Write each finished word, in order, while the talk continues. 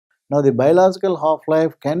Now the biological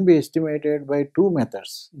half-life can be estimated by two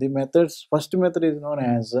methods. The methods, first method is known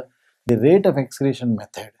as the rate of excretion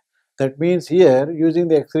method. That means here, using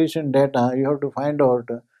the excretion data, you have to find out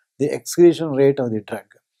the excretion rate of the drug.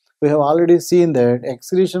 We have already seen that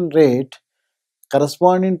excretion rate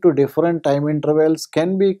corresponding to different time intervals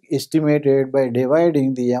can be estimated by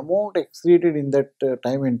dividing the amount excreted in that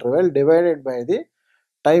time interval divided by the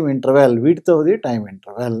time interval, width of the time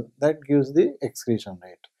interval. That gives the excretion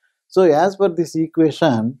rate. So as per this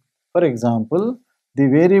equation, for example, the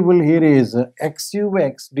variable here is xu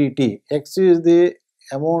by xdt. Xu is the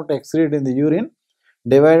amount excreted in the urine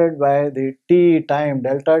divided by the t time.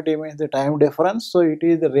 Delta t means the time difference, so it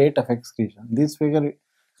is the rate of excretion. This figure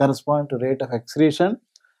corresponds to rate of excretion,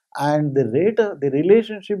 and the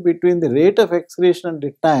relationship between the rate of excretion and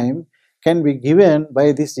the time can be given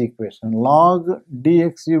by this equation. Log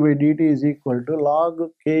dxu by dt is equal to log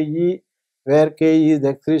ke, where ke is the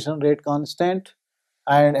excretion rate constant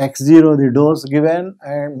and x0 the dose given,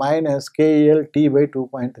 and minus kel t by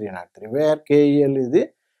 2.303, where kel is the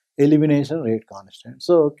elimination rate constant.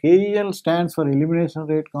 So kel stands for elimination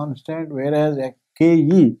rate constant, whereas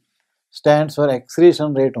ke stands for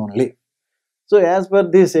excretion rate only. So as per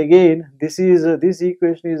this, again, this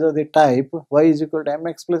equation is of the type y is equal to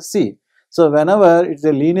mx plus c. So whenever it's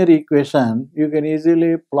a linear equation, you can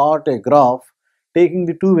easily plot a graph taking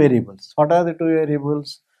the two variables. What are the two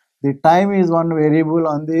variables? The time is one variable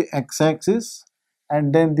on the x-axis,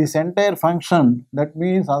 and then this entire function, that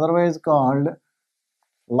means otherwise called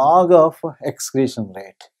log of excretion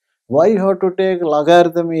rate. Why you have to take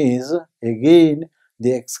logarithm is, again,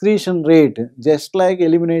 the excretion rate, just like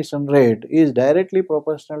elimination rate, is directly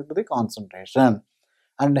proportional to the concentration,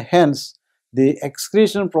 and hence the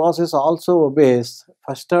excretion process also obeys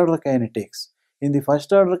first order kinetics. In the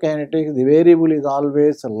first order kinetics, the variable is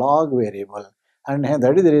always a log variable, and hence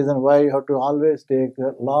that is the reason why you have to always take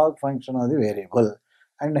a log function of the variable,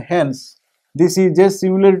 and hence this is just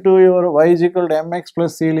similar to your y is equal to mx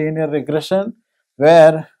plus c linear regression,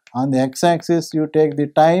 where on the x-axis you take the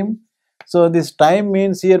time. So this time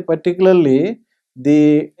means here particularly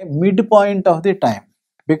the midpoint of the time,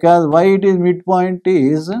 because why it is midpoint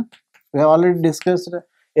is, we have already discussed,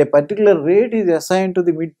 a particular rate is assigned to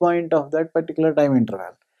the midpoint of that particular time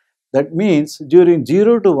interval. That means during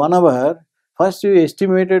 0 to 1 hour, first you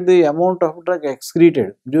estimated the amount of drug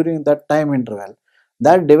excreted during that time interval.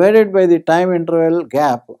 That divided by the time interval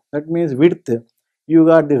gap, that means width, you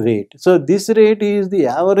got the rate. So this rate is the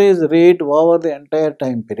average rate over the entire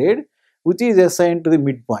time period, which is assigned to the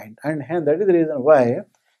midpoint, and hence that is the reason why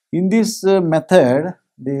in this method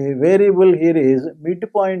the variable here is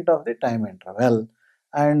midpoint of the time interval,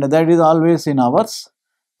 and that is always in hours.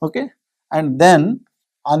 Okay, and then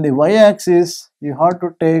on the y-axis you have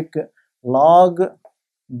to take log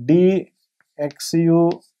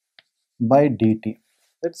dxu by dt.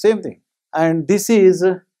 That same thing, and this is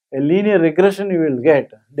a linear regression you will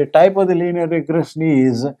get. The type of the linear regression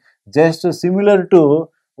is just similar to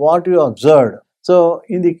what you observed. So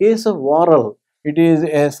in the case of oral, it is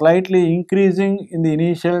a slightly increasing in the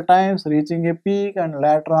initial times, reaching a peak, and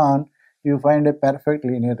later on you find a perfect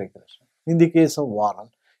linear regression in the case of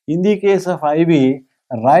oral. In the case of IV,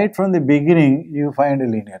 right from the beginning you find a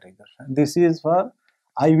linear regression. This is for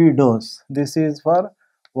IV dose, this is for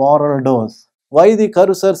oral dose. Why the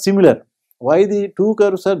curves are similar? Why the two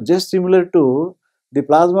curves are just similar to the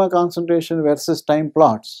plasma concentration versus time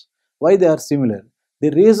plots? Why they are similar? The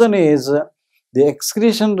reason is the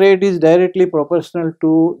excretion rate is directly proportional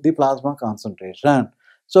to the plasma concentration.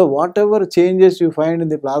 So whatever changes you find in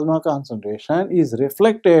the plasma concentration is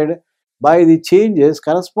reflected by the changes,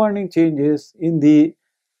 corresponding changes in the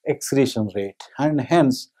excretion rate, and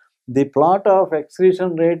hence the plot of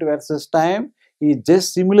excretion rate versus time is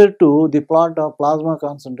just similar to the plot of plasma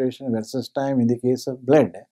concentration versus time in the case of blood.